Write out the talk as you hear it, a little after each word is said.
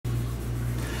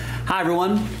Hi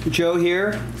everyone, Joe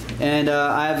here, and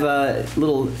I have a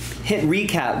little hit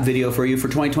recap video for you for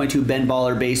 2022 Ben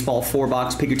Baller Baseball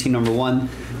 4-box pick your team number 1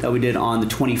 that we did on the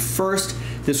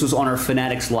 21st. This was on our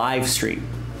Fanatics live stream,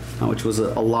 which was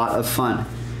a lot of fun.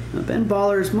 Now, Ben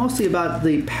Baller is mostly about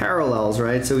the parallels,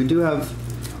 right? So we do have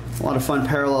a lot of fun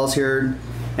parallels here,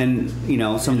 and you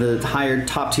know, some of the higher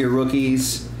top tier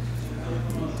rookies.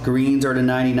 Greens are to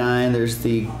 99, there's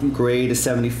the gray to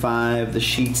 75, the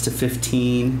sheets to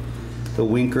 15, the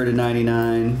Winker to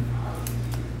 99,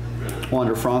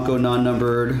 Wander Franco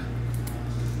non-numbered,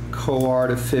 Coar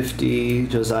to 50,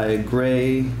 Josiah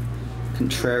Gray,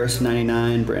 Contreras to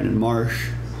 99, Brandon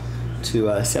Marsh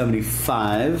to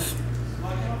 75,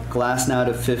 Glasnow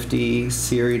to 50,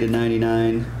 Siri to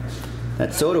 99.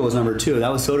 That Soto was number 2,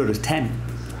 that was Soto to 10.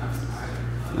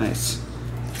 Nice.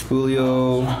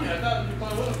 Julio,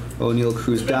 O'Neal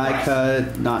Cruz die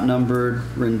cut, not numbered.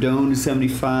 Rendon to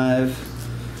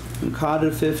 75. Okada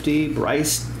to 50.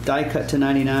 Bryce die cut to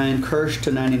 99. Kirsch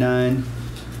to 99.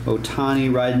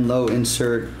 Otani riding low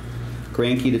insert.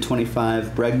 Greinke to 25.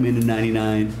 Bregman to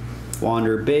 99.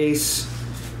 Wander base.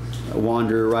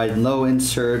 Wander riding low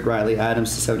insert. Riley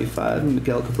Adams to 75.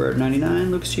 Miguel Cabrera to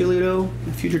 99. Lucas Giolito,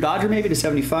 future Dodger maybe, to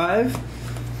 75.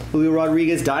 Julio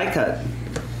Rodriguez die cut.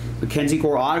 Mackenzie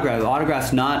Gore autograph.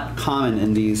 Autograph's not common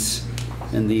in these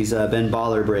Ben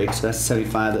Baller breaks. So that's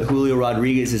 75. The Julio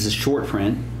Rodriguez is a short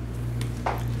print.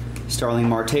 Starling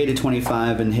Marte to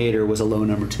 25, and Hader was a low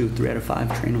number 2. 3 out of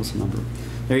 5. Train was a number.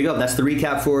 There you go. That's the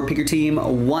recap for Pick Your Team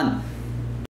 1.